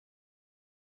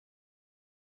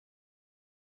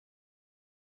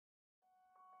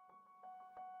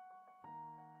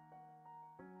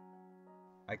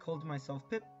I called myself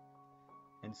Pip,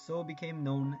 and so became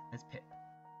known as Pip.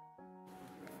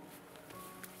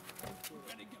 You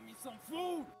better give me some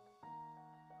food!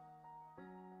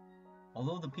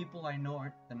 Although the people I know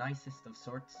aren't the nicest of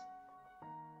sorts,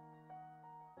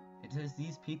 it is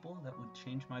these people that would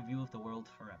change my view of the world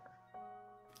forever.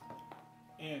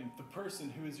 And the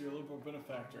person who is your liberal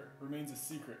benefactor remains a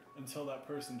secret until that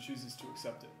person chooses to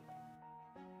accept it.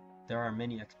 There are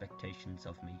many expectations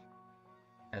of me,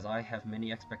 as I have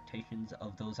many expectations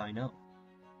of those I know.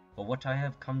 But what I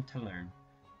have come to learn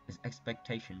is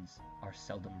expectations are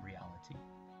seldom reality.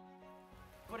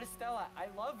 But Estella, I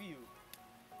love you.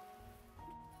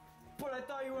 But I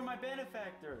thought you were my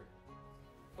benefactor.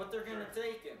 But they're gonna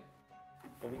take him.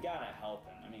 But we gotta help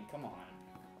him. I mean, come on.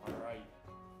 Alright.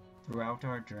 Throughout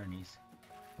our journeys,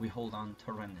 we hold on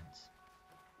to remnants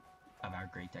of our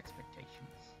great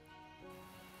expectations.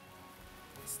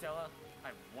 Stella, I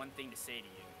have one thing to say to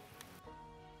you.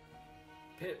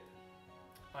 Pip,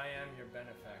 I am your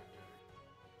benefactor.